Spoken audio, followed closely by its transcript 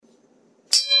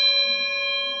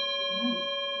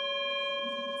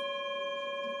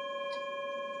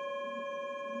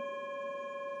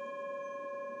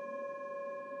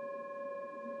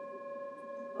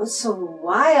was so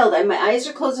wild. My eyes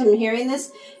are closed. I'm hearing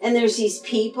this, and there's these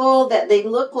people that they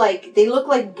look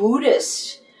like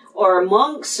Buddhists or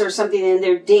monks or something, and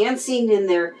they're dancing and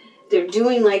they're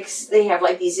doing they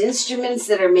have these instruments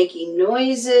that are making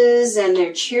noises, and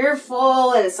they're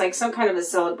cheerful, and it's like some kind of a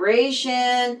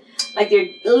celebration.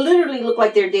 They literally look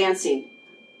like they're dancing.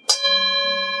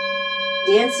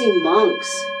 Dancing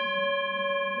monks.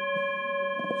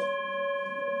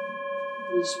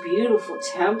 This beautiful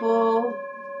temple.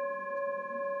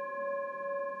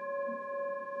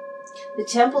 The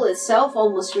temple itself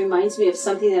almost reminds me of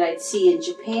something that I'd see in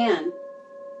Japan.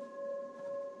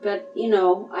 But,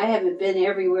 I haven't been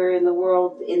everywhere in the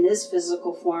world in this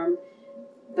physical form.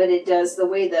 But it does, the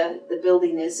way the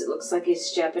building is, it looks like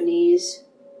it's Japanese.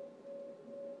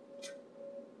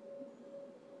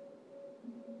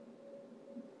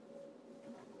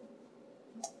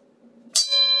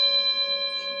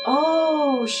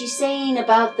 Oh, she's saying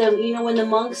about the, when the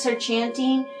monks are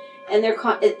chanting, and they're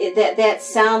that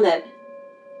sound that.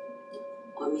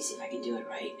 Oh, let me see if I can do it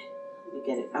right. Let me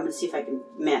get it. I'm gonna see if I can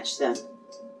match them.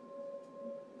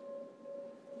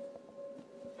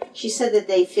 She said that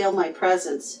they feel my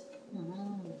presence.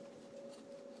 Mm-hmm.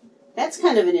 That's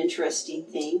kind of an interesting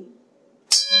thing.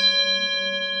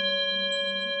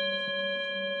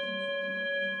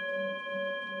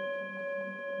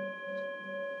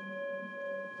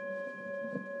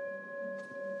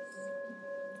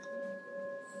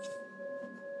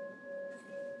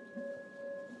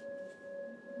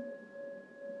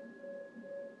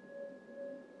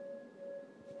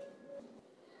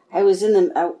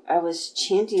 I was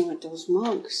chanting with those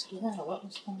monks. Yeah, what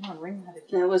was going on? Ring that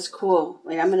again. That was cool.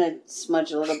 Wait, I'm going to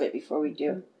smudge a little bit before we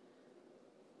do.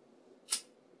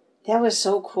 That was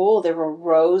so cool. There were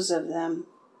rows of them.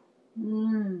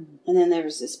 Mm. And then there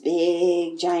was this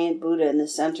big, giant Buddha in the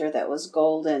center that was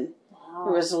golden. Wow.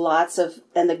 There was lots of...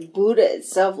 And the Buddha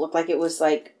itself looked like it was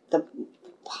like the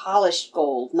polished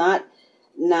gold. Not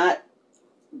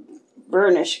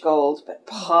burnished gold, but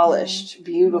polished,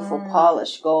 beautiful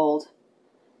polished gold.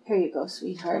 Here you go,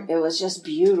 sweetheart. It was just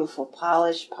beautiful,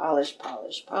 polished gold.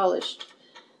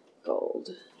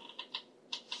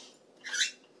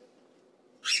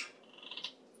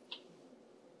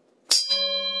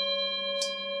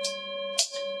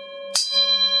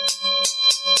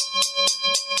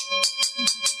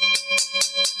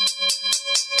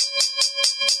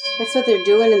 That's what they're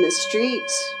doing in the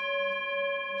streets.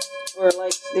 Or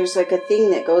there's a thing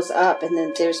that goes up, and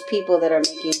then there's people that are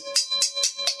making...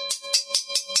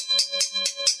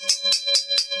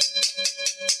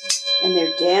 And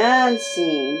they're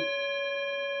dancing.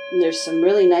 And there's some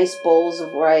really nice bowls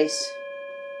of rice.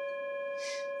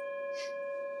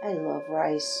 I love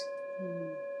rice.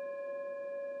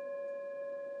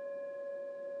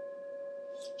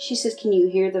 She says, can you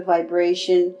hear the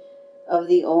vibration of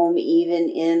the Om even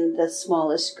in the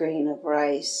smallest grain of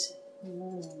rice?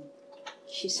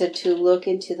 She said to look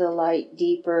into the light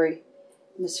deeper,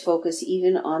 must focus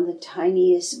even on the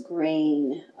tiniest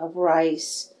grain of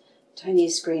rice,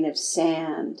 tiniest grain of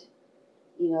sand.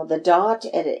 The dot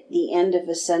at the end of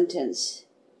a sentence.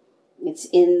 It's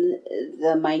in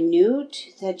the minute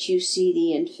that you see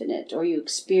the infinite, or you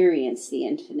experience the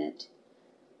infinite.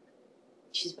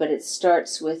 But it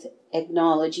starts with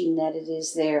acknowledging that it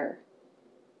is there.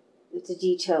 That the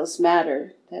details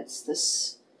matter. That's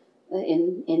this.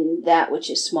 In that which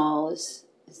is small is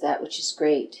that which is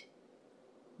great.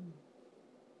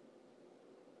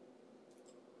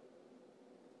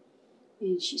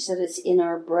 And she said it's in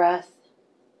our breath.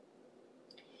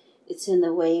 It's in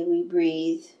the way we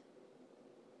breathe.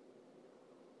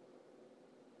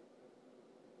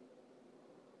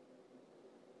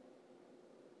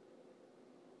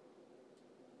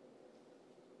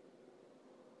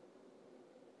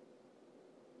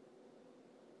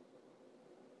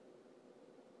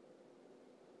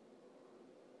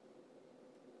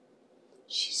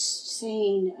 She's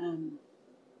saying,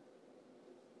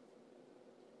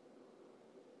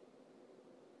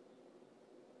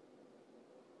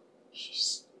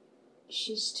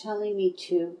 she's telling me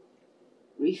to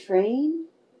refrain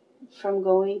from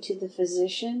going to the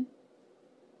physician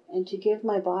and to give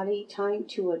my body time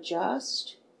to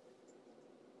adjust.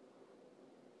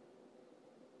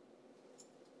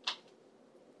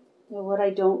 But what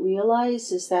I don't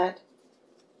realize is that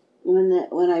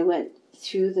when I went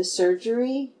through the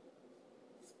surgery,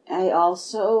 I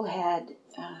also had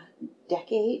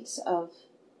decades of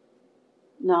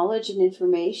knowledge and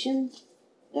information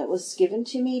that was given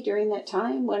to me during that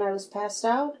time when I was passed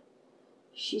out.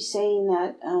 She's saying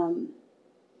that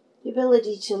the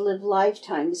ability to live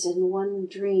lifetimes in one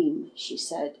dream, she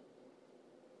said.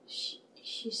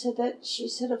 She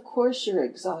said, of course you're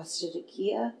exhausted,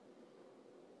 Akia.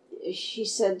 She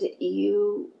said,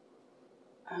 you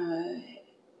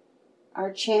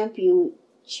are championing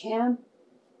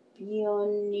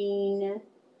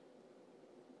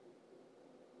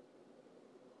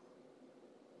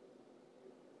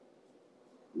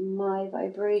my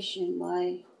vibration,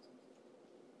 my...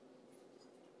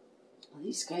 Well,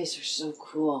 these guys are so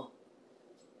cool.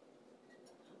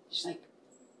 There's like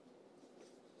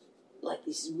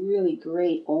these really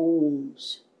great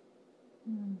ohms.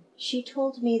 She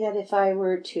told me that if I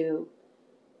were to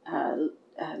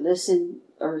listen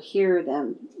or hear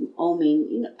them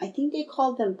oming, I think they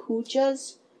called them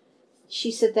pujas.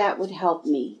 She said that would help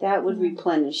me. That would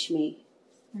replenish me.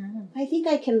 I think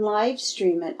I can live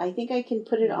stream it. I think I can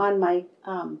put it on my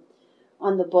on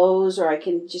the bows, or I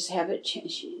can just have it.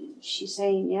 She's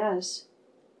saying yes.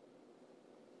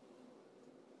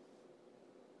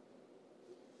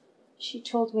 She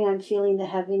told me I'm feeling the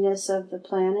heaviness of the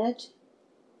planet.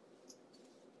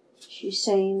 She's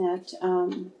saying that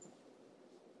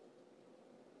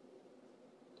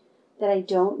that I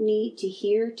don't need to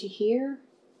hear,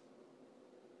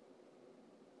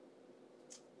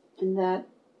 and that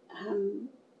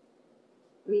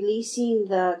releasing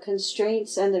the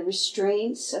constraints and the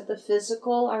restraints of the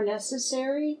physical are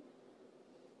necessary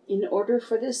in order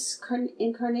for this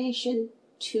incarnation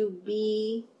to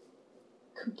be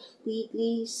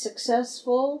completely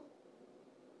successful.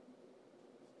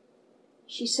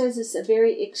 She says it's a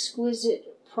very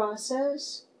exquisite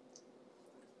process.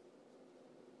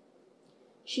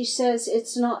 She says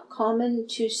it's not common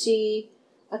to see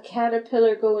a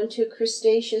caterpillar go into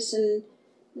Chrysalis and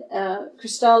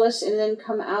then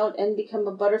come out and become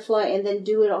a butterfly and then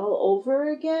do it all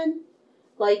over again,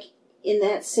 like in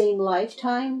that same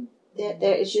lifetime. That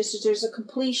there's a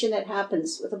completion that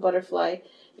happens with a butterfly.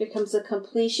 There comes a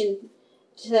completion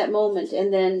to that moment,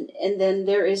 and then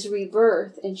there is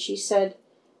rebirth. And she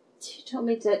told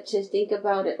me that to think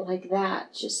about it like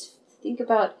that. Just think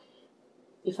about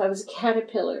if I was a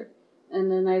caterpillar,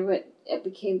 and then I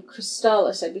became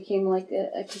Chrysalis. I became like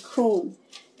a cocoon.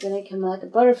 Then I become like a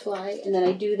butterfly, and then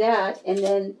I do that,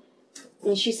 and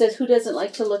she says, who doesn't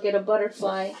like to look at a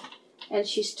butterfly? And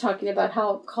she's talking about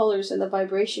how colors and the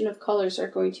vibration of colors are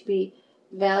going to be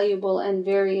valuable and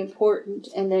very important.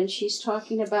 And then she's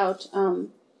talking about that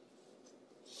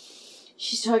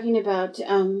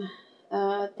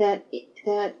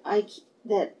I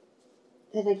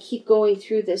keep going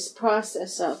through this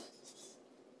process of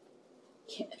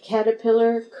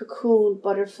caterpillar, cocoon,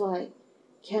 butterfly.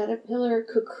 Caterpillar,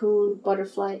 cocoon,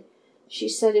 butterfly. She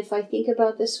said, if I think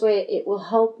about this way, it will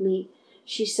help me.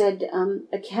 She said,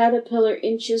 a caterpillar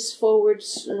inches forward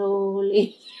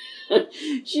slowly.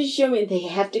 She showed me they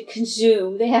have to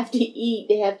consume, they have to eat,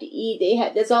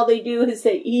 that's all they do is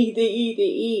they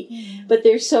eat. Mm-hmm. But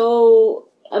they're so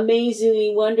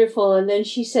amazingly wonderful. And then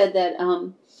she said that,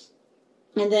 and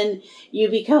then you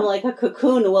become like a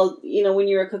cocoon. Well, when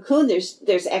you're a cocoon,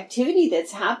 there's activity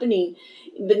that's happening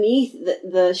beneath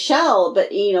the shell,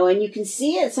 but and you can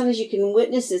see it. Sometimes you can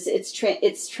witness this. It's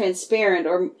transparent,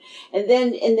 but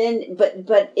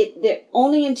they're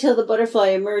only until the butterfly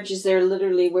emerges. They're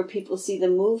literally where people see the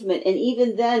movement, and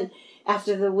even then,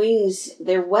 after the wings,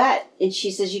 they're wet. And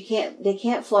she says they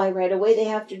can't fly right away. They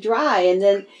have to dry, and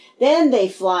then they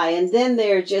fly, and then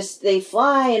they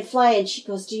fly and fly. And she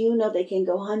goes, do you know they can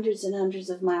go hundreds and hundreds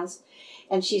of miles?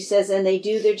 And she says, and they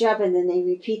do their job, and then they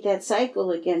repeat that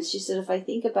cycle again. She said, if I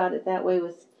think about it that way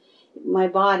with my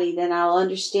body, then I'll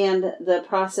understand the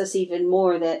process even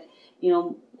more. That,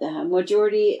 the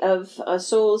majority of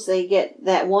souls, they get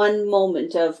that one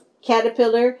moment of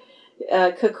caterpillar,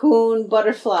 cocoon,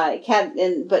 butterfly,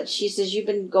 but she says, you've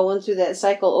been going through that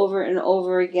cycle over and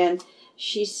over again.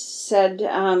 She said,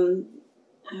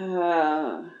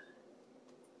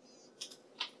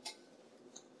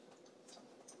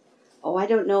 I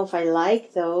don't know if I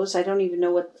like those. I don't even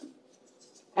know what...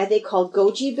 Are they called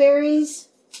goji berries?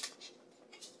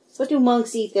 What do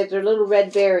monks eat? They're little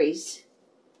red berries.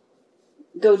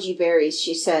 Goji berries,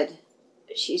 she said.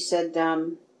 She said,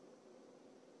 that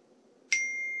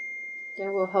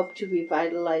will help to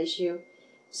revitalize you.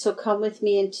 So come with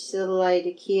me into the light,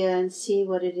 Akia, and see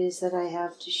what it is that I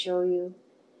have to show you.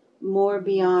 More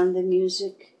beyond the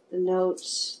music, the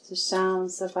notes, the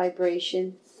sounds, the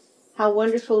vibration. How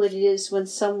wonderful it is when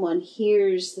someone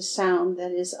hears the sound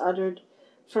that is uttered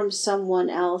from someone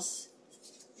else.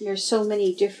 There are so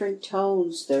many different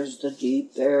tones. There's the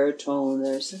deep baritone.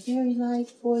 There's a very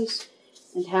light voice.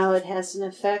 And how it has an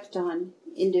effect on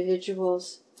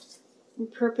individuals. The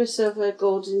purpose of a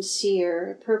golden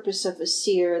seer, the purpose of a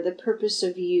seer, the purpose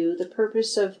of you, the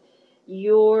purpose of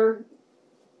your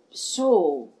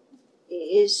soul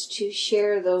is to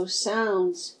share those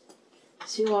sounds.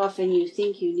 Too often you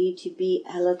think you need to be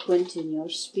eloquent in your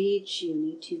speech, you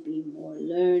need to be more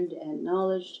learned and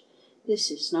knowledged.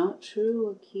 This is not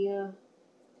true, Akia.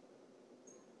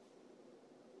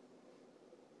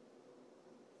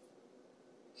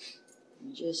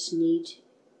 You just need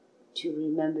to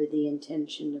remember the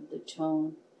intention of the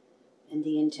tone and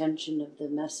the intention of the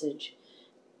message.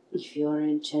 If your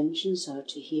intentions are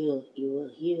to heal, you will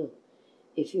heal.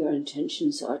 If your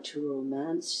intentions are to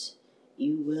romance,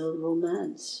 you will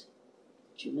romance.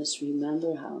 But you must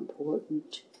remember how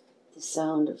important the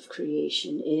sound of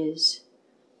creation is,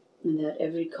 and that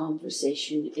every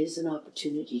conversation is an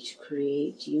opportunity to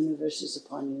create universes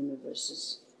upon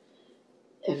universes.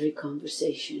 Every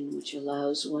conversation which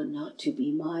allows one not to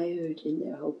be mired in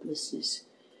their hopelessness,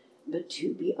 but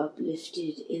to be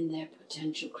uplifted in their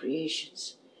potential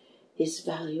creations, is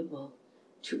valuable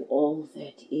to all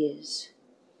that is.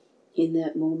 In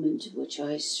that moment which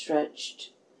I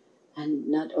stretched, and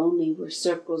not only were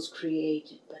circles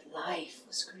created, but life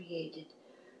was created,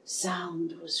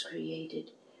 sound was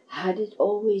created. Had it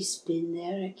always been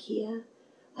there, Akia?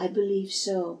 I believe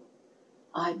so.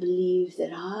 I believe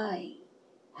that I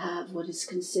have what is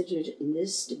considered in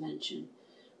this dimension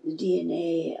the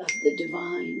DNA of the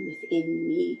divine within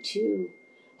me too.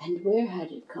 And where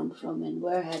had it come from, and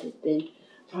where had it been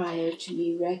prior to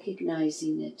me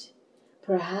recognizing it?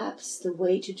 Perhaps the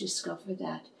way to discover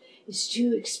that is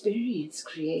to experience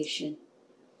creation.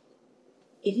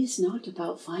 It is not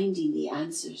about finding the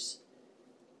answers.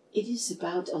 It is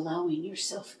about allowing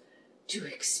yourself to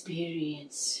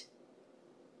experience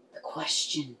the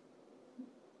question.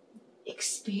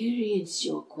 Experience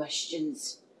your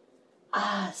questions.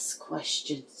 Ask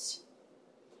questions.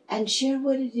 And share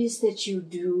what it is that you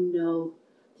do know.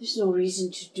 There's no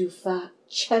reason to do fact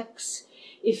checks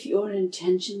if your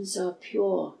intentions are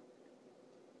pure.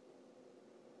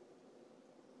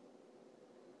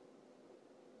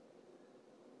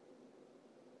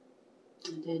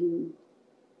 And then,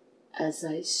 as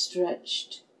I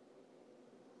stretched,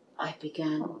 I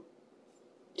began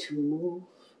to move.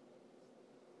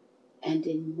 And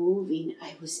in moving,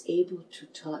 I was able to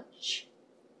touch.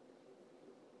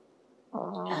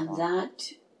 And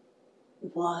that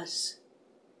was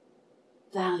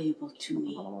valuable to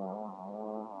me.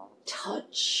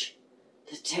 Touch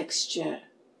the texture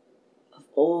of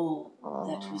all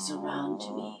that was around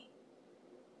me.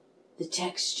 The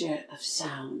texture of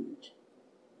sound.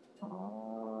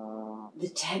 The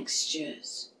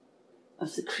textures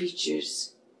of the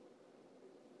creatures.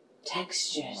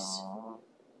 Textures.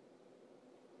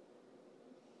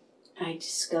 I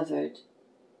discovered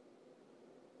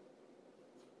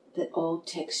that all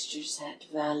textures had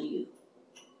value,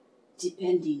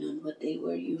 depending on what they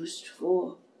were used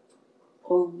for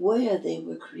or where they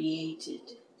were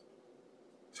created.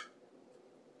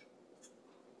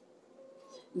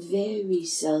 Very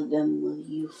seldom will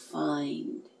you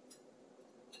find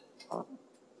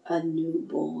a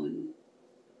newborn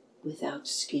without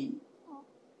skin.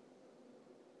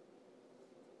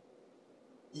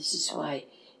 This is why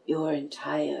your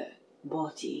entire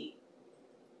body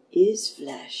is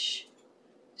flesh,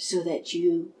 so that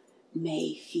you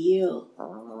may feel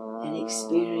and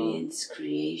experience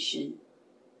creation.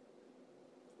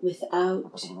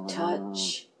 Without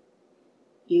touch,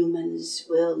 humans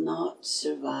will not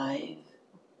survive.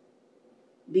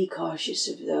 Be cautious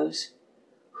of those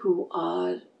who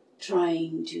are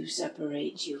trying to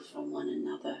separate you from one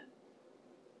another.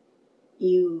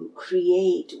 You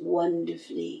create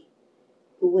wonderfully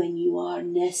when you are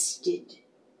nested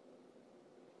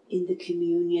in the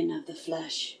communion of the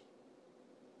flesh,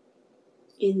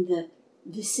 in the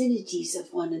vicinities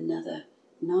of one another,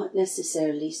 not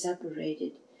necessarily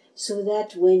separated, so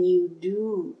that when you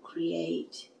do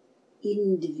create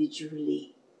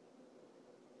individually,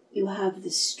 you have the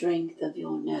strength of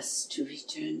your nest to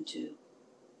return to.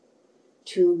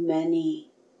 Too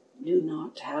many do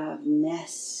not have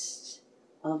nests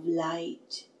of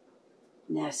light,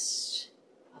 nests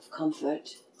of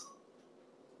comfort.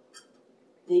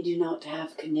 They do not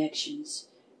have connections.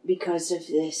 Because of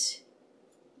this,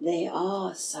 they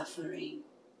are suffering.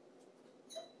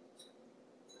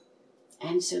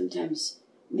 And sometimes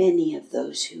many of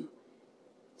those who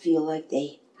feel like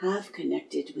they have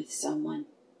connected with someone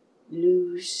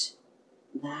lose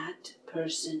that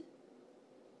person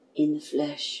in the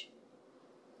flesh.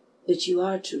 But you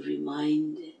are to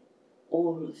remind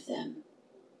all of them,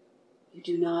 you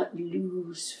do not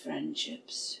lose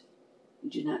friendships. You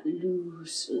do not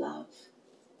lose love.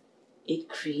 It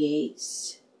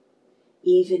creates,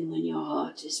 even when your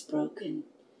heart is broken,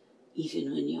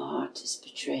 even when your heart is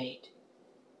betrayed.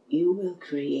 You will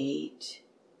create,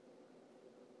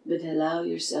 but allow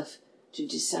yourself to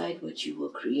decide what you will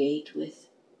create with.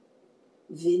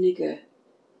 Vinegar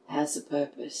has a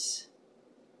purpose.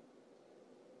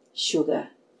 Sugar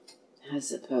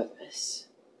has a purpose.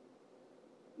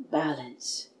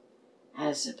 Balance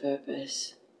has a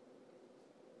purpose.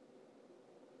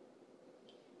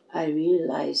 I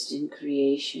realized in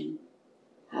creation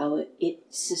how it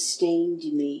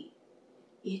sustained me.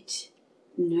 It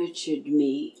nurtured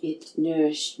me. It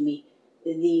nourished me.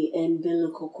 The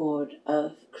umbilical cord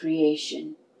of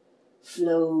creation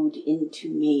flowed into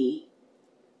me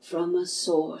from a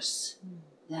source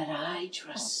that I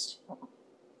trust,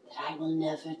 that I will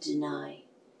never deny,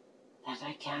 that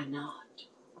I cannot.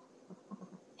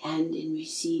 And in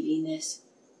receiving this,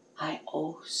 I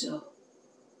also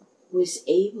was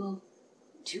able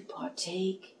to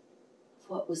partake of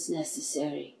what was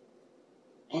necessary.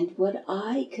 And what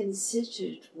I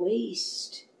considered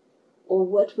waste, or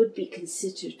what would be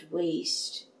considered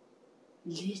waste,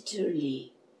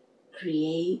 literally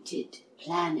created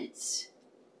planets,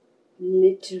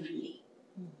 literally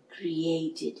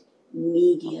created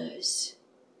meteors,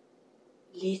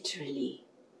 literally.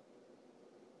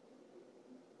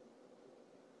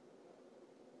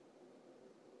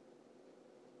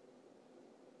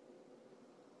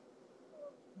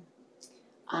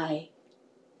 I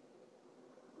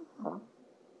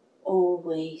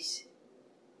always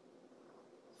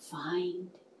find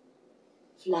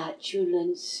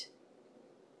flatulence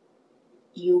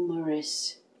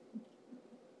humorous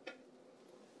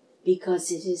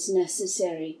because it is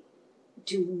necessary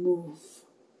to move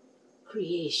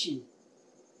creation,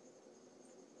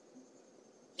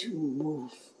 to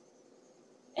move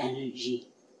energy.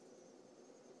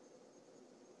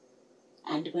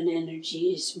 And when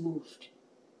energy is moved,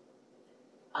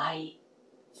 I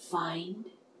find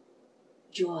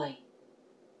joy.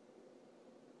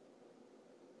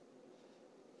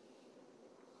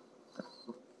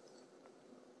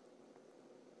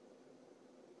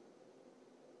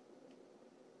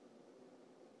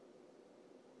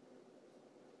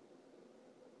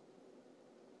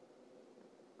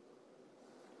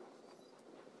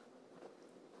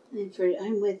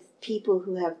 I'm with people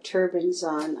who have turbans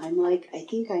on. I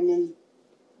think I'm in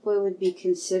what would be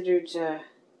considered, am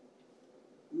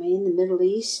I in the Middle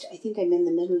East? I think I'm in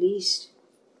the Middle East.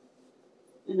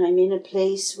 And I'm in a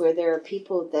place where there are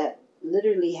people that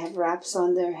literally have wraps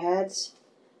on their heads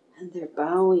and they're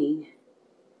bowing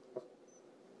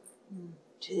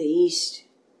to the east.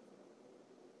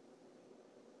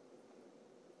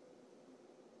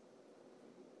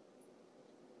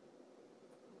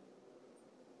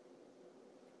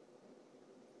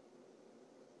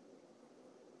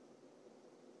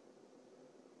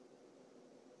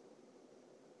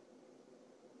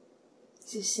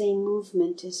 It's the same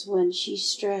movement as when she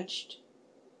stretched.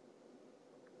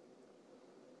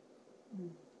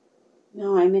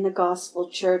 No, I'm in a gospel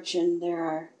church and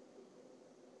there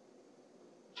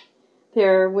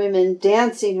are women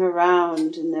dancing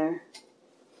around and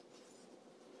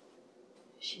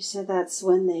she said that's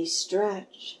when they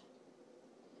stretch.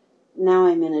 Now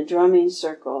I'm in a drumming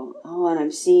circle. Oh, and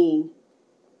I'm seeing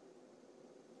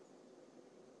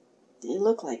they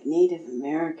look like Native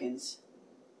Americans.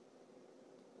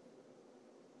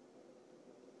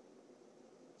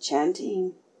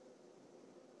 Chanting.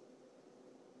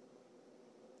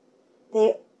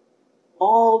 They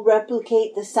all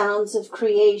replicate the sounds of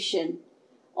creation.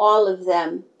 All of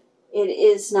them. It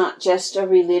is not just a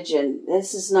religion.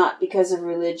 This is not because of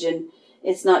religion.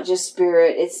 It's not just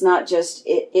spirit. It's not just,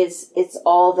 it's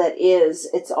all that is.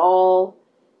 It's all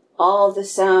the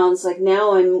sounds. Like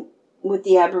now I'm with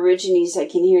the Aborigines, I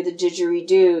can hear the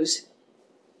didgeridoos.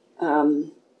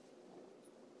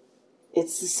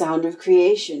 It's the sound of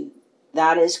creation.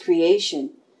 That is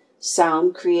creation.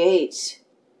 Sound creates.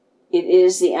 It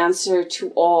is the answer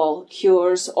to all,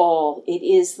 cures all. It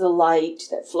is the light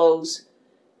that flows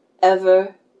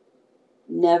ever,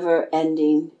 never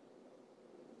ending.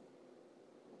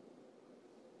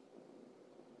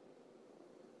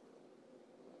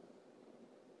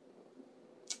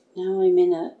 Now I'm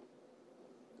in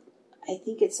I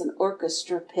think it's an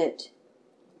orchestra pit.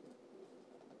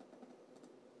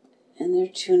 And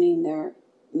they're tuning their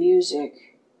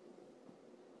music.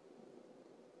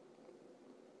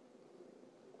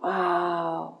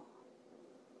 Wow.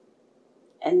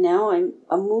 And now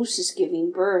a moose is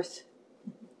giving birth.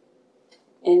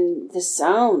 And the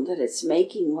sound that it's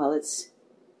making while it's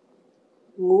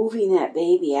moving that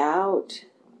baby out,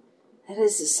 that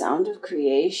is the sound of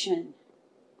creation.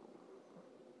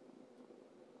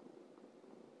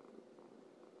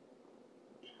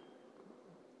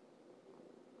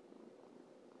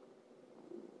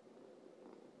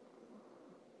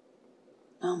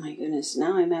 Oh my goodness,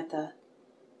 now I'm at the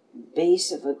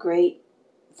base of a great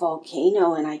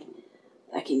volcano and I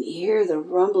can hear the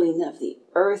rumbling of the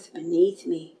earth beneath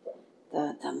me,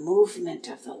 the movement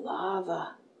of the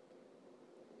lava.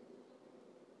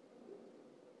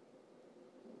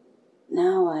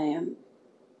 Now I am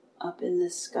up in the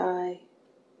sky.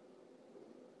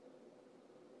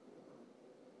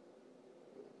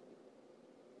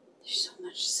 There's so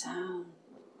much sound.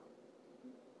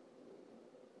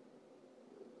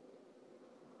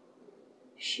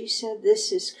 She said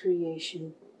this is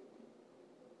creation.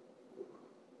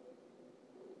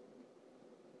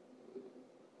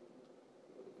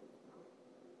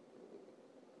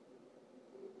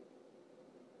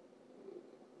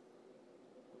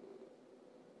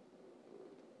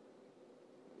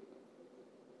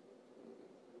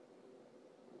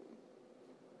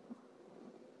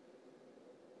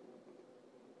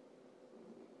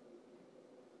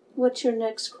 What's your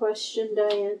next question,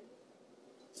 Diane?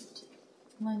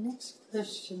 My next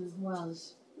question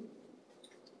was,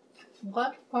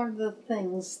 what are the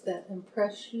things that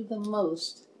impress you the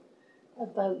most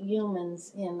about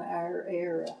humans in our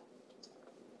era?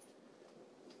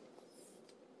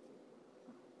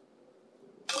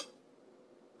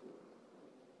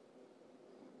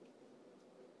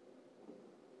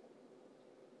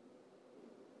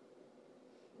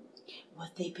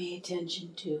 What they pay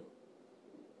attention to.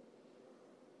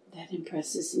 That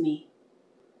impresses me.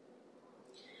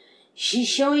 She's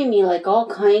showing me like all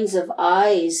kinds of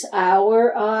eyes.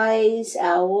 Our eyes,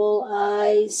 owl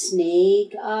eyes,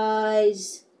 snake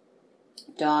eyes,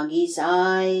 doggy's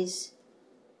eyes.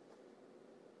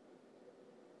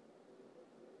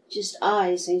 Just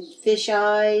eyes, fish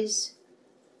eyes,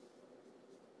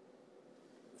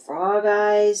 frog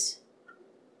eyes.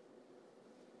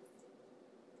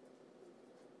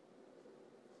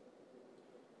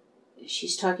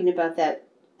 She's talking about that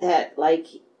like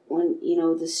when,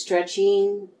 the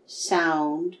stretching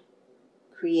sound,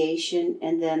 creation,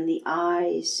 and then the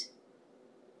eyes.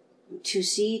 To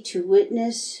see, to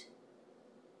witness.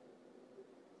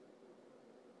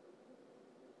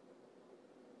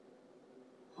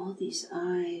 All these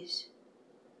eyes.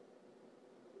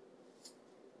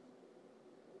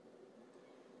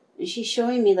 And she's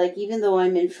showing me, like, even though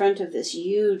I'm in front of this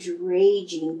huge,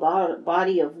 raging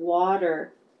body of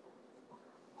water,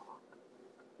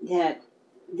 that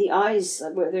the eyes,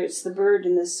 whether it's the bird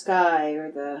in the sky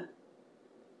or the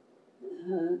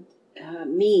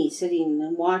me sitting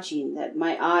and watching, that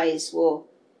my eyes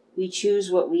we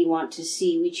choose what we want to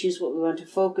see, we choose what we want to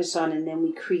focus on, and then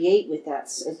we create with that.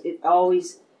 It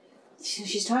always,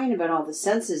 she's talking about all the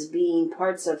senses being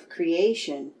parts of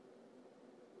creation.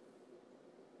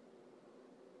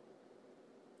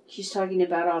 She's talking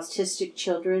about autistic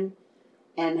children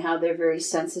and how they're very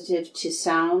sensitive to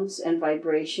sounds and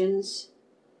vibrations.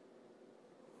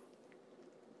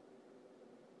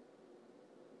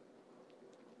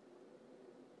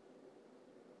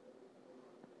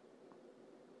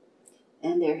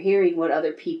 And they're hearing what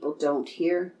other people don't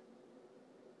hear.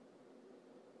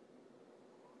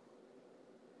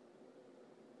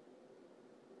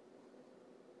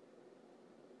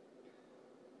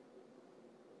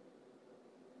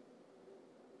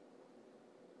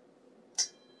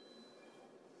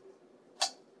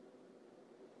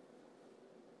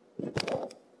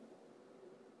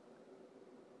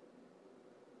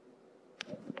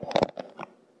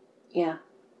 Yeah.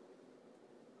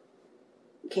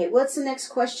 Okay, what's the next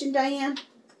question, Diane?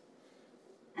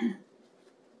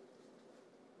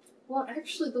 Well,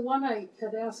 actually, the one I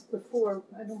had asked before,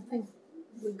 I don't think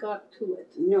we got to it.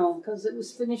 No. Because it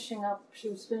was finishing up, she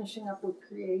was finishing up with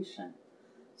creation.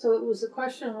 So the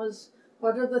question was,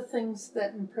 what are the things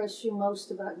that impress you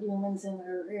most about humans in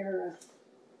our era?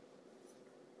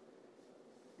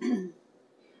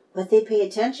 What they pay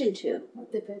attention to.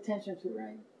 What they pay attention to,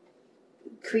 right?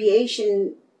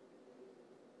 Creation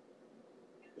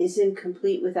is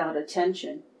incomplete without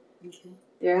attention. Okay.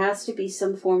 There has to be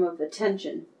some form of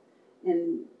attention.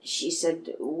 And she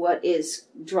said, what is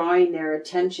drawing their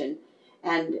attention?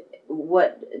 And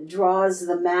what draws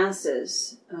the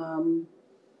masses?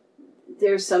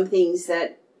 There's some things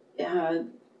that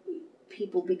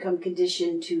people become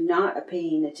conditioned to not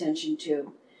paying attention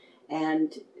to.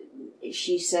 And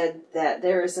she said that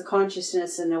there is a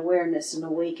consciousness and awareness and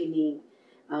awakening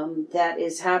that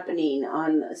is happening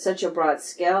on such a broad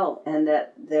scale, and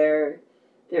that there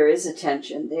is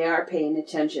attention. They are paying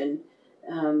attention.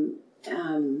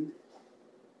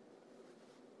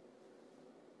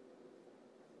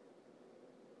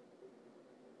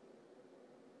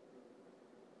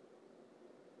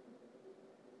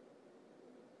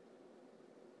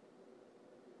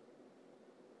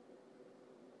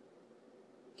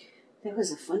 That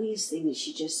was the funniest thing that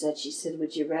she just said. She said,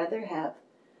 would you rather have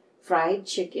fried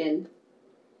chicken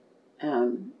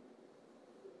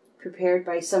prepared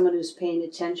by someone who's paying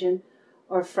attention,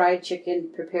 or fried chicken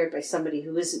prepared by somebody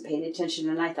who isn't paying attention?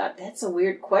 And I thought, that's a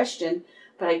weird question,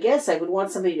 but I guess I would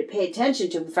want somebody to pay attention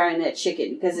to frying that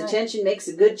chicken, because attention makes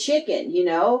a good chicken, you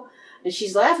know? And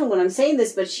she's laughing when I'm saying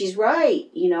this, but she's right,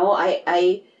 you know?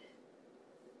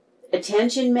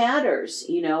 Attention matters,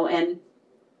 you know, and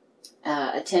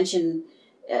attention,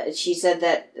 she said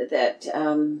that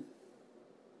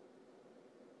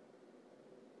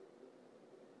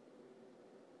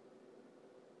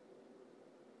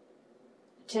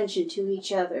attention to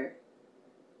each other,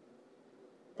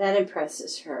 that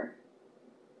impresses her.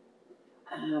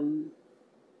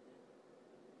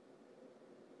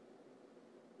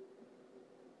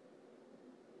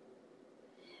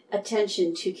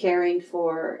 Attention to caring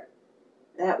for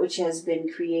that which has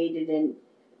been created and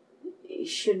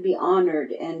should be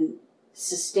honored and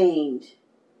sustained.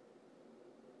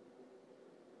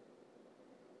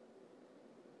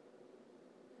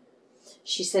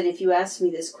 She said, if you ask me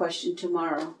this question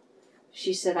tomorrow,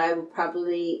 she said, I would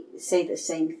probably say the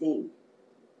same thing.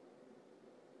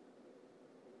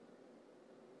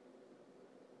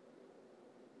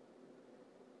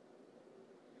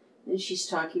 And she's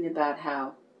talking about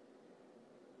how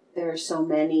there are so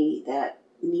many that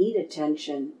need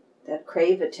attention, that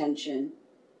crave attention,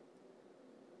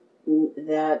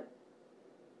 that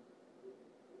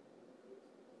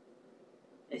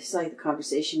it's like the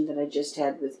conversation that I just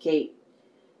had with Kate.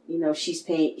 You know, she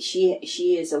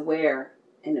is aware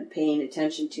and paying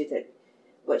attention to that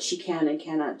what she can and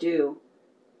cannot do,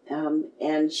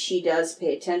 and she does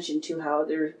pay attention to how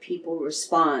other people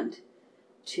respond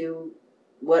to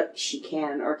what she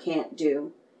can or can't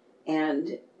do.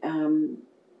 And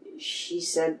she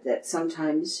said that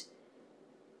sometimes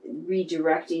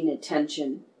redirecting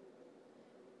attention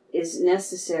is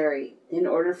necessary in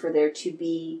order for there to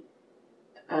be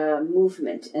a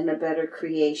movement and a better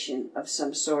creation of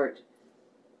some sort.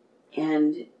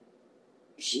 And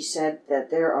she said that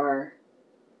there are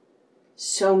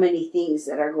so many things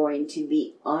that are going to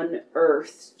be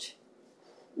unearthed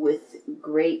with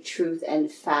great truth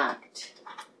and fact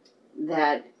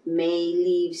that may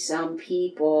leave some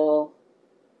people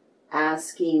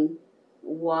asking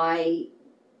why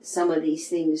some of these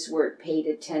things weren't paid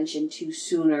attention to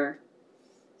sooner.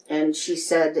 And she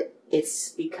said it's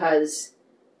because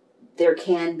there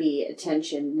can be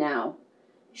attention now.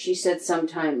 She said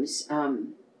sometimes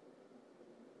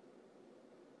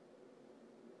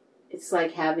it's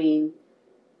like having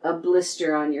a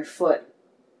blister on your foot.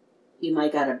 You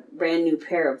might got a brand new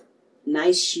pair of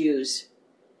nice shoes,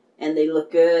 and they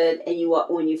look good, and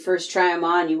when you first try them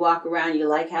on, you walk around, you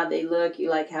like how they look, you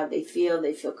like how they feel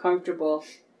comfortable.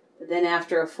 But then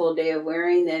after a full day of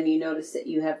wearing them, you notice that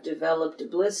you have developed a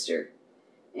blister,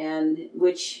 and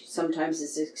which sometimes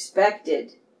is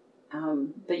expected,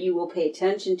 but you will pay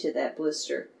attention to that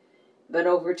blister. But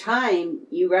over time,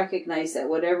 you recognize that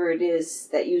whatever it is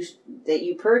that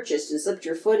you purchased and slipped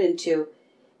your foot into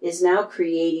is now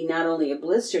creating not only a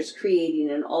blister, it's creating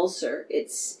an ulcer.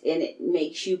 And it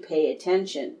makes you pay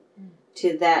attention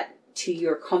to that, to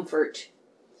your comfort,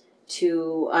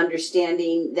 to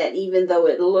understanding that even though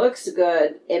it looks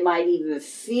good, it might even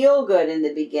feel good in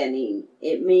the beginning,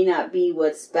 it may not be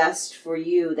what's best for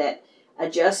you, that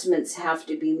adjustments have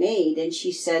to be made. And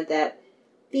she said that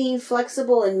being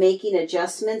flexible and making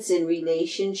adjustments in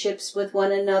relationships with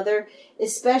one another,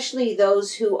 especially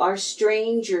those who are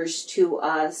strangers to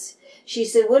us. She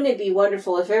said, wouldn't it be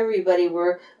wonderful if everybody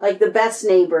were like the best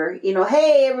neighbor? You know,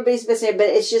 hey, everybody's best neighbor, but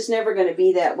it's just never going to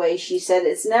be that way. She said,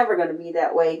 it's never going to be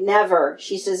that way. Never.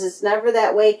 She says, it's never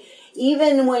that way.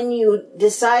 Even when you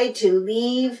decide to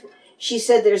leave, she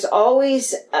said, there's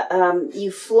always,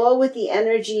 you flow with the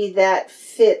energy that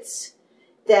fits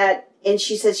that. And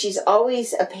she says she's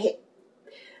always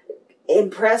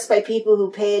impressed by people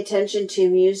who pay attention to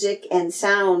music and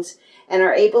sounds and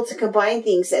are able to combine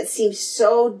things that seem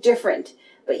so different,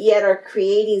 but yet are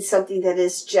creating something that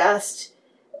is just,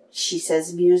 she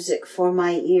says, music for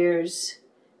my ears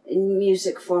and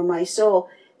music for my soul.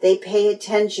 They pay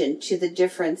attention to the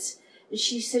difference. And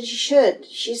she said she should.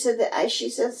 She said that she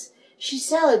says she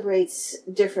celebrates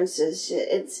differences.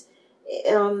 It's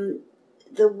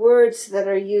the words that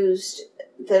are used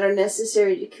that are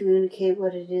necessary to communicate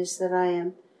what it is that I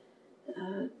am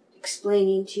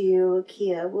explaining to you,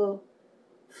 Akia, will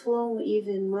flow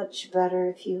even much better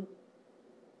if you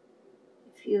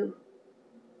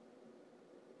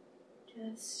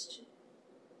just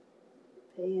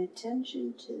pay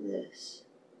attention to this.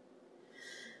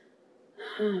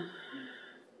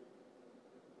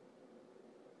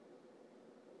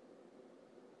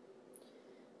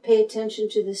 pay attention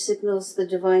to the signals, the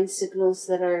divine signals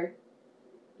that are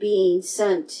being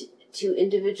sent to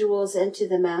individuals and to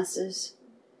the masses,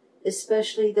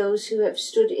 especially those who have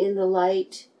stood in the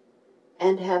light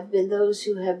and have been those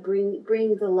who have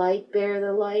bring the light, bear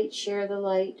the light, share the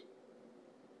light,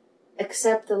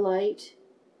 accept the light,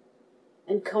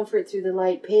 and comfort through the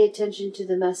light. Pay attention to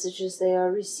the messages they are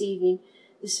receiving,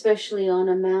 especially on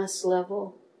a mass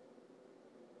level.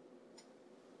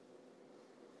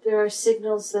 There are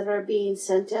signals that are being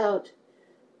sent out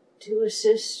to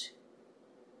assist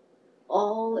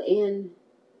all in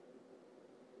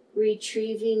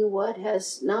retrieving what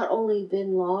has not only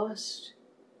been lost,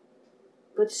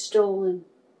 but stolen.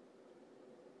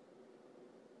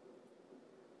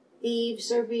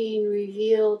 Thieves are being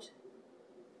revealed.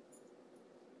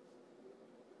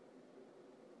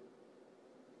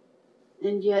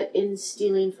 And yet, in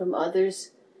stealing from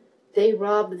others, they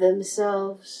rob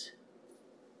themselves.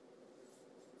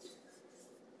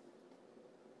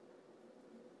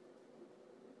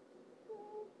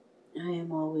 I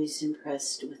am always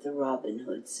impressed with the Robin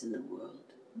Hoods in the world.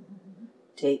 Mm-hmm.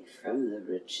 Take from the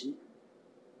rich and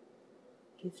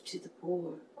give to the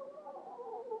poor.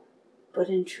 But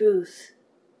in truth,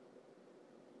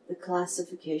 the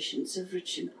classifications of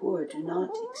rich and poor do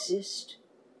not exist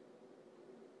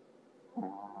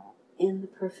in the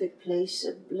perfect place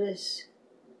of bliss.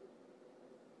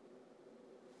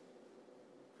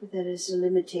 For that is a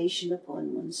limitation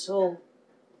upon one's soul.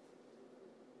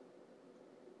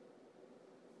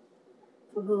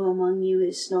 For who among you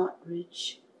is not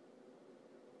rich?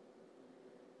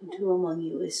 And who among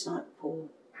you is not poor?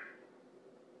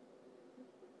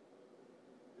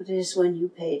 But it is when you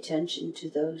pay attention to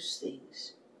those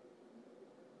things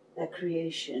that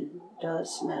creation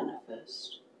does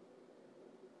manifest.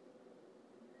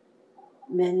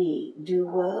 Many do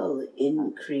well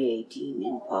in creating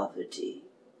in poverty.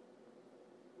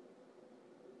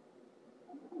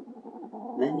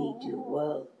 Many do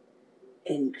well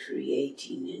in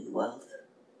creating in wealth.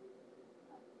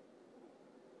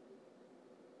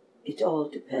 It all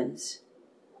depends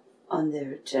on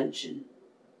their attention,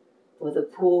 for the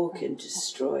poor can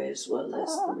destroy as well as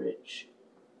the rich.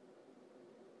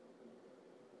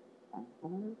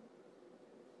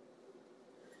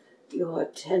 Your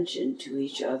attention to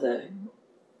each other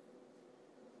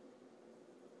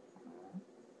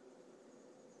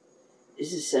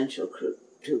is essential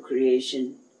to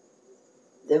creation.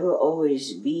 There will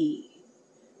always be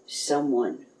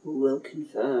someone who will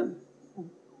confirm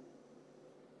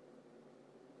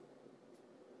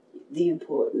the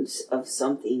importance of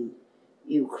something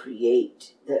you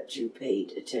create that you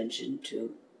paid attention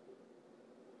to.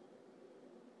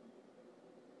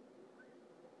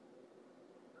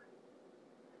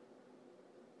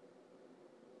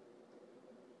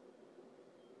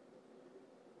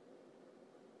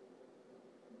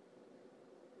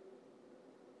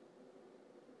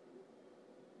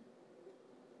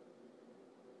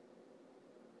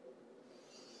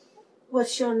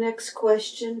 What's your next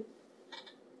question?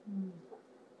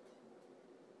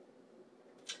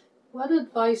 What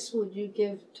advice would you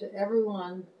give to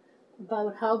everyone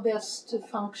about how best to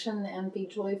function and be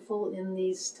joyful in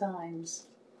these times?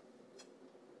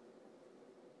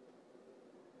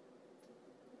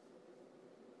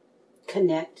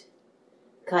 Connect.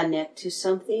 Connect to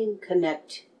something.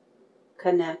 Connect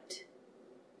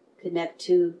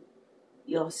to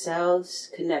yourselves.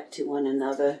 Connect to one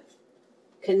another.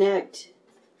 Connect,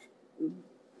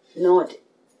 not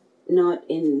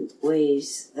in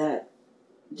ways that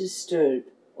disturb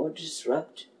or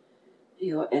disrupt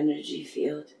your energy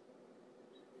field.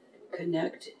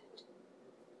 Connect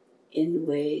in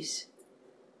ways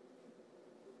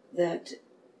that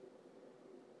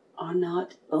are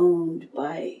not owned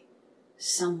by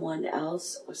someone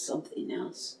else or something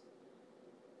else.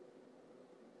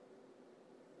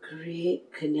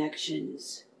 Create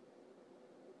connections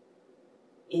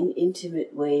in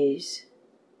intimate ways,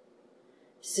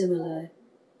 similar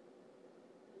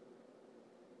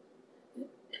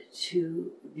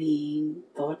to being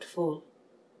thoughtful.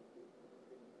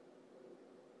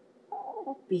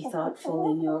 Be thoughtful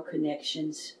in your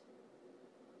connections.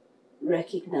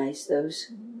 Recognize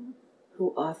those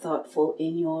who are thoughtful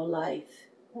in your life,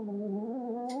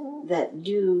 that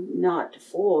do not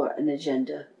for an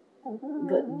agenda,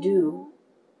 but do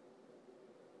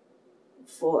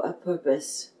for a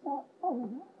purpose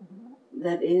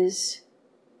that is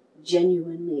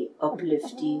genuinely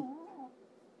uplifting.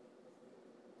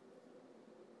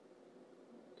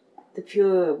 The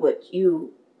purer what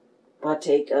you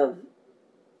partake of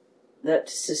that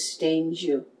sustains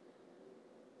you,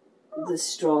 the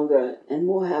stronger and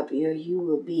more happier you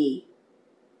will be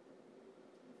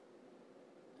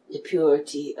the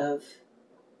purity of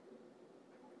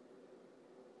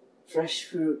fresh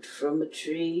fruit from a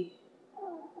tree,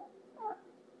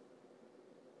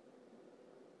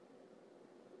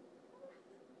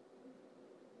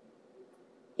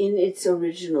 in its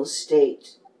original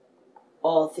state.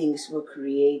 All things were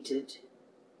created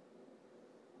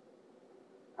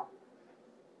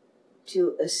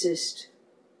to assist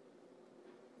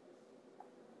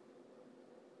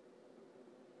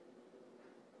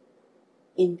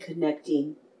in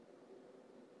connecting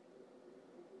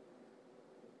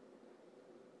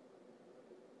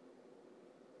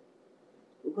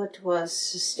what was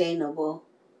sustainable,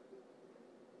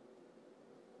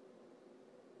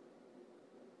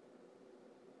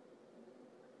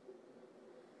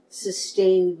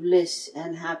 sustained bliss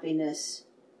and happiness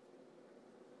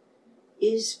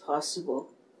is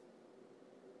possible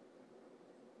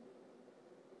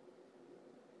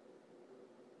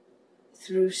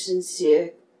through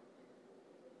sincere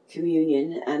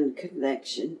communion and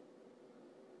connection.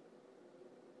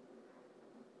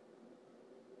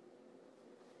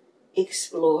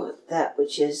 Explore that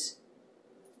which is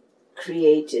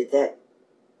created that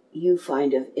you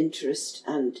find of interest,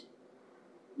 and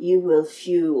you will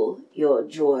fuel your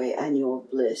joy and your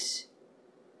bliss.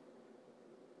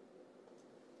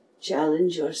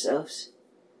 Challenge yourselves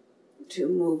to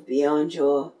move beyond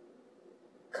your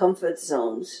comfort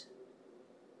zones.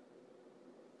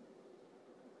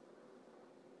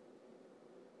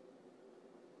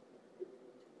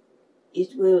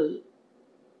 It will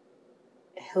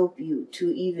help you to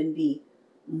even be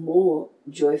more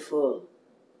joyful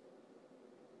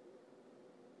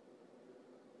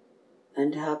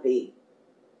and happy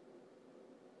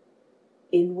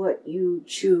in what you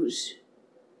choose,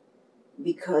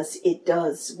 because it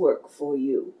does work for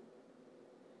you.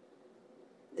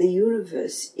 The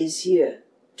universe is here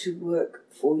to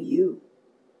work for you.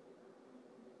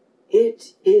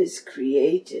 It is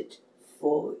created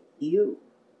for you.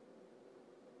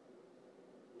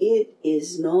 It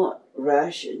is not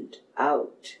rationed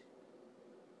out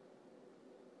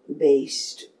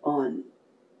based on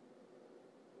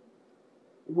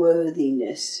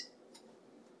worthiness.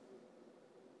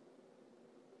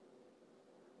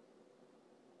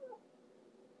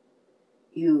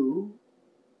 You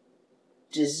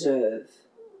deserve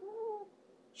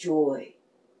joy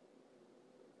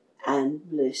and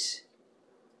bliss.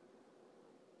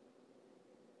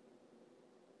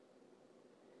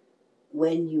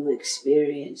 When you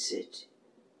experience it,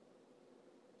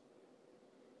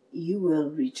 you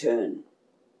will return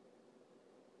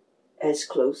as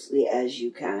closely as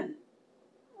you can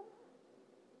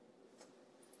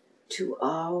to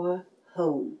our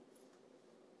home.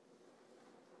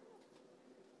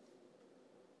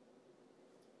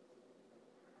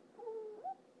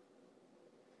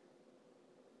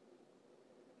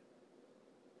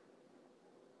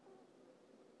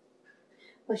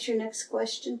 What's your next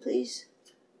question, please?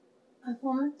 I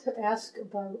wanted to ask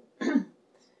about,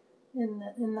 in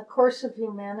the course of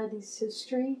humanity's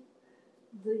history,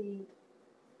 the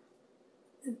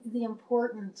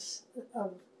importance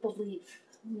of belief.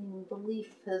 I mean, belief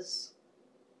has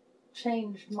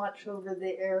changed much over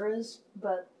the eras,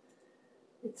 but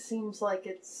it seems like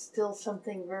it's still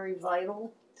something very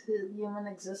vital to human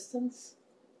existence.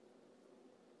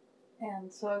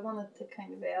 And so I wanted to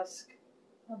kind of ask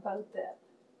about that.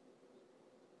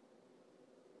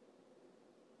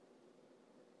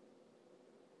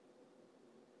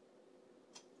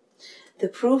 The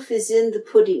proof is in the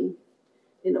pudding.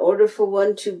 In order for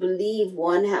one to believe,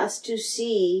 one has to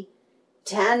see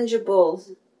tangible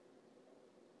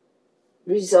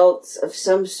results of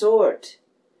some sort.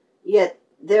 Yet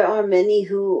there are many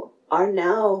who are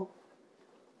now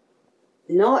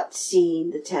not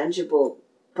seeing the tangible,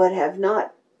 but have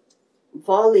not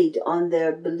volleyed on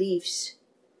their beliefs.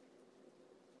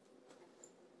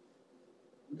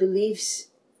 Beliefs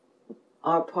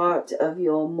are part of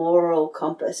your moral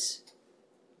compass.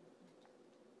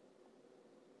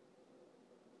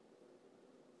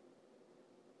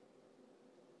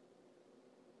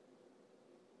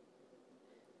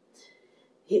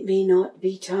 It may not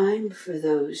be time for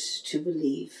those to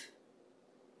believe.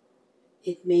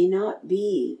 It may not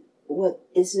be what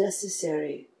is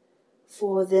necessary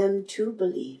for them to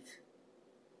believe.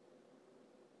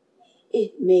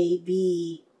 It may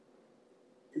be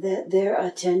that their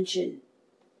attention,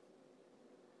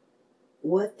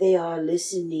 what they are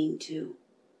listening to,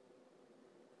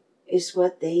 is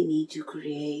what they need to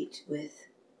create with.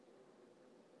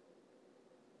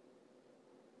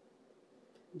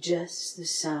 Just the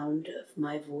sound of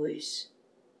my voice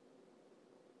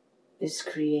is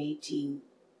creating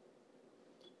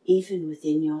even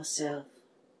within yourself.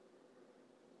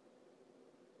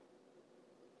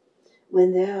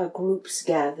 When there are groups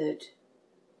gathered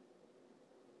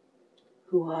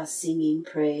who are singing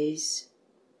praise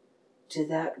to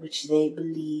that which they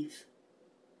believe,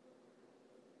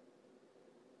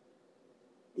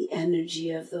 the energy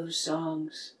of those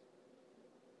songs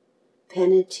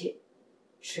penetrates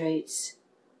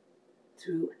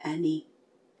through any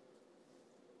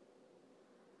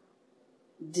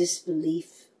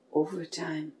disbelief over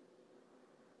time.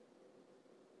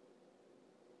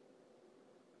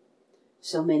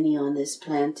 So many on this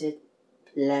planet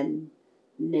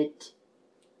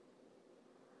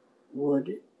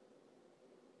would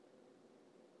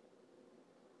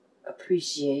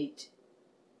appreciate,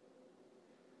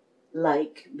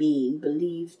 like being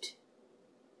believed.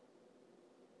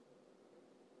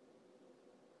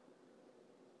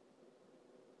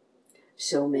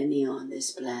 So many on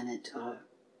this planet are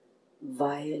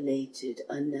violated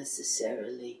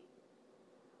unnecessarily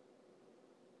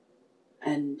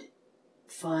and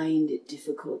find it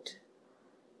difficult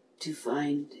to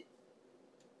find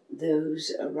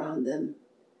those around them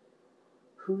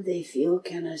who they feel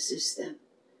can assist them,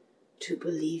 to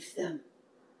believe them.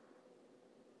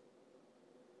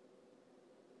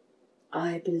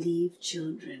 I believe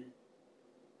children,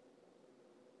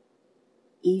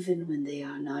 even when they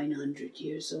are 900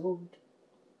 years old.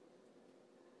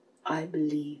 I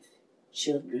believe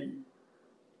children.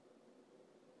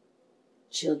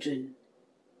 Children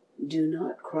do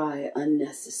not cry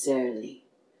unnecessarily,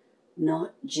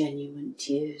 not genuine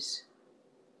tears.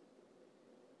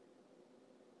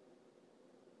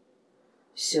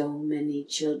 So many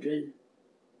children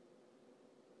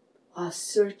are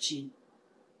searching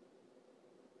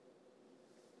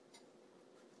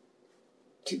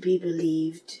to be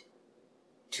believed,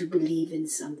 to believe in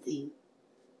something.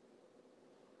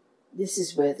 This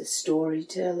is where the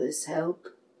storytellers help.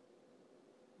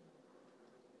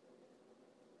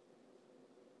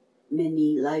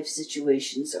 Many life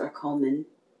situations are common,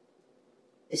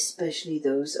 especially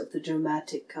those of the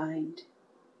dramatic kind.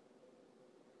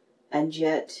 And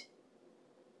yet,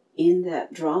 in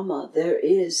that drama, there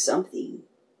is something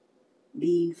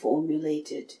being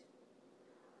formulated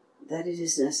that it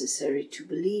is necessary to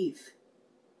believe.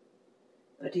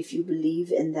 But if you believe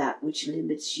in that which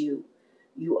limits you,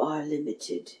 you are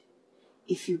limited.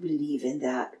 If you believe in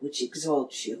that which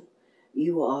exalts you,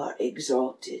 you are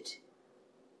exalted.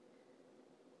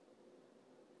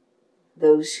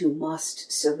 Those who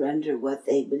must surrender what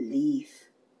they believe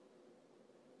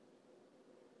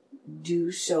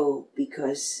do so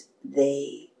because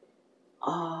they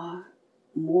are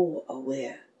more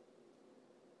aware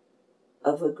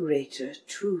of a greater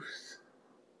truth.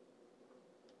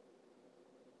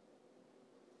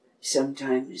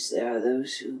 Sometimes there are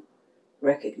those who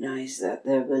recognize that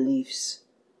their beliefs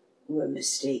were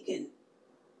mistaken.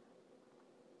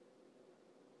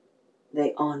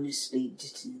 They honestly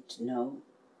didn't know.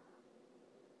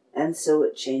 And so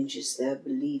it changes their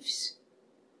beliefs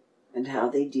and how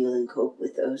they deal and cope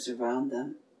with those around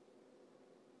them.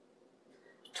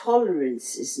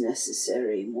 Tolerance is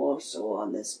necessary more so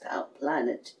on this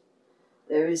planet.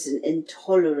 There is an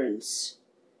intolerance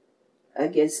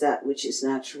against that which is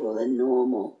natural and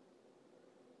normal.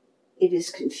 It is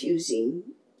confusing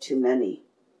to many.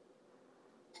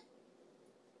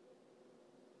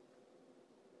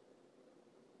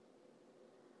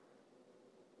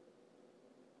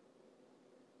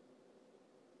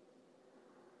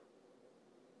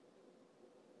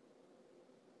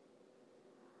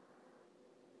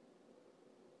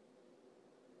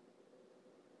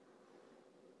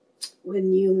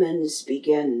 When humans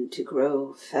begin to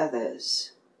grow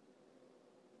feathers,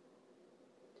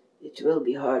 it will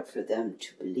be hard for them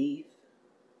to believe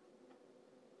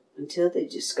until they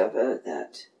discover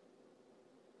that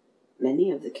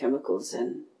many of the chemicals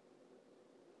and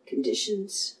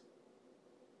conditions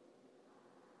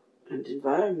and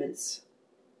environments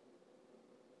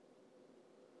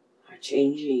are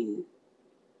changing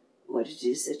what it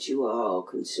is that you are all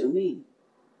consuming,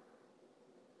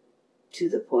 to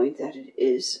the point that it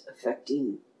is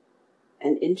affecting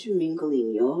and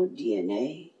intermingling your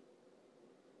DNA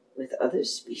with other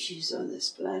species on this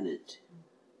planet.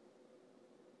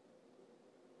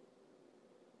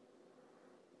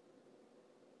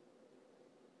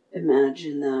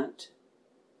 Imagine that,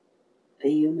 a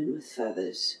human with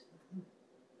feathers.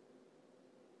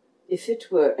 If it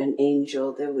were an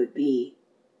angel, there would be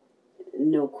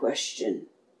no question.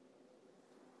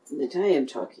 But I am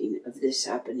talking of this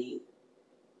happening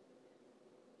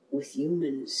with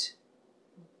humans.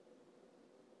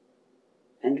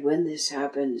 And when this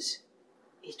happens,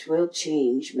 it will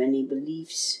change many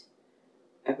beliefs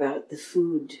about the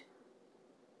food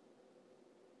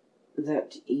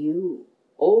that you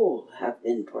all have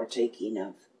been partaking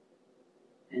of,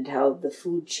 and how the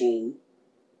food chain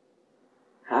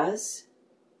has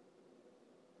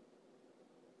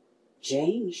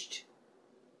changed.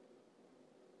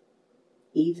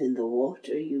 Even the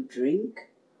water you drink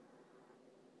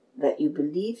that you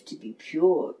believe to be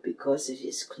pure because it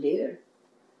is clear,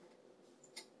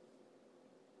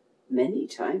 many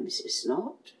times is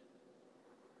not.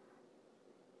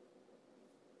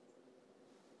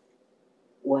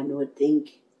 One would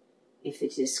think if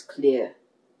it is clear,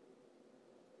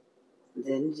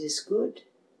 then it is good.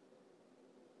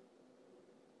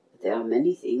 But there are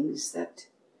many things that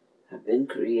have been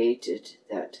created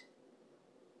that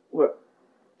were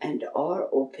and are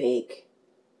opaque.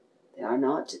 They are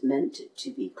not meant to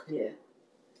be clear.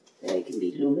 They can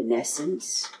be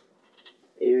luminescent,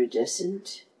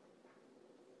 iridescent,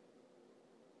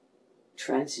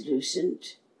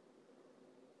 translucent.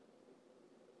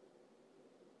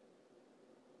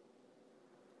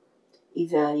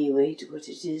 Evaluate what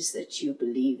it is that you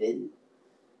believe in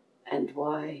and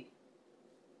why.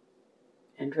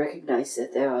 And recognize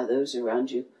that there are those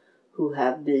around you who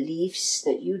have beliefs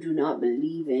that you do not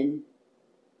believe in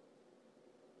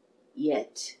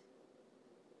yet.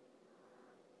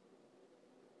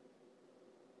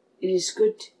 It is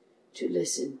good to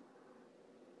listen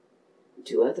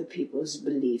to other people's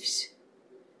beliefs,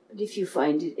 but if you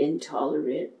find it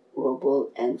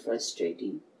intolerable and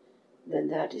frustrating, then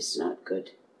that is not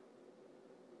good.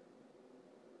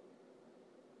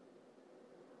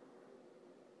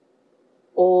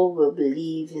 All will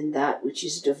believe in that which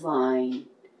is divine,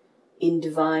 in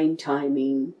divine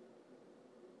timing.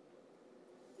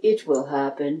 It will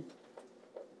happen.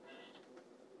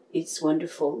 It's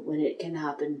wonderful when it can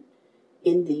happen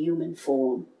in the human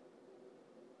form.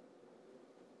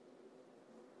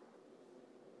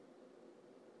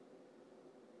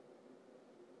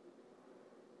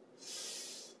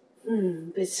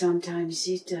 But sometimes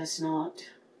it does not.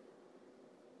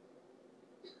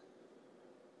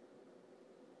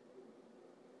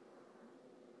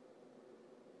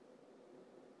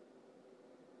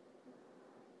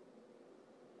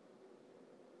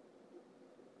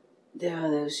 There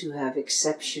are those who have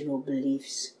exceptional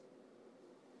beliefs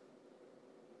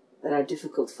that are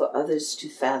difficult for others to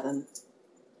fathom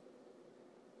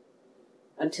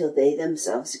until they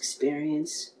themselves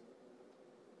experience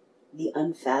the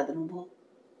unfathomable.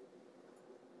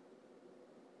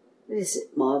 Is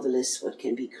it marvelous what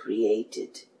can be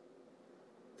created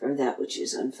from that which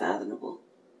is unfathomable?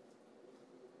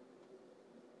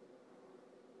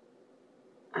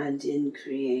 And in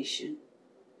creation,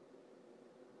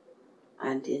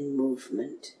 and in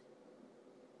movement,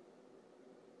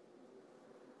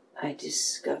 I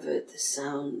discovered the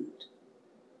sound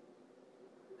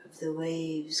of the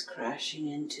waves crashing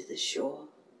into the shore.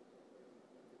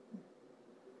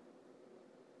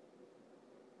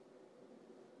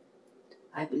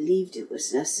 I believed it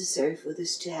was necessary for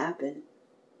this to happen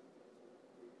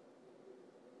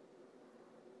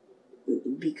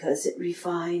because it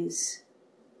refines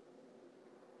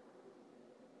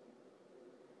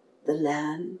the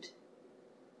land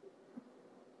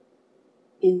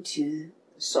into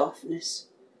the softness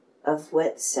of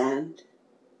wet sand.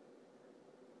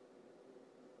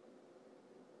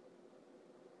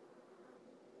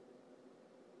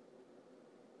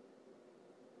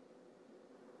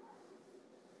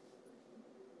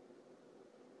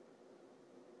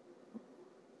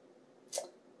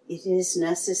 It is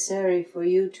necessary for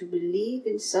you to believe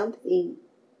in something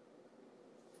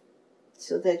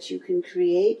so that you can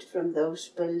create from those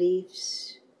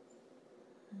beliefs.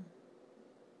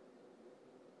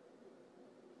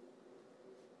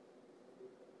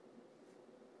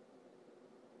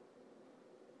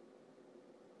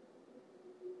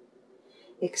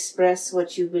 Express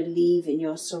what you believe in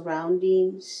your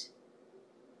surroundings,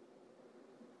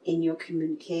 in your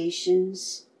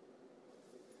communications.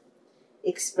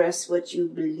 Express what you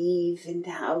believe and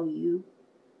how you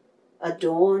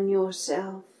adorn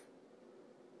yourself.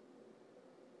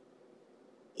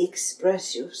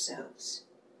 Express yourselves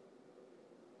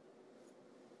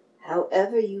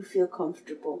however you feel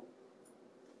comfortable.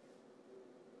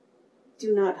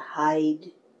 Do not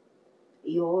hide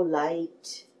your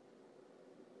light.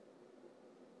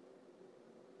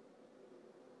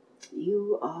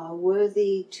 You are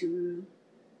worthy to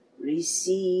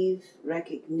receive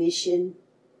recognition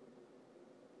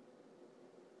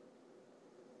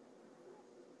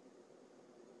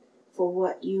for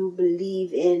what you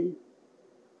believe in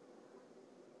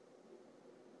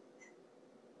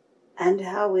and and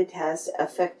how it has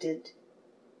affected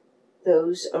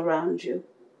those around you.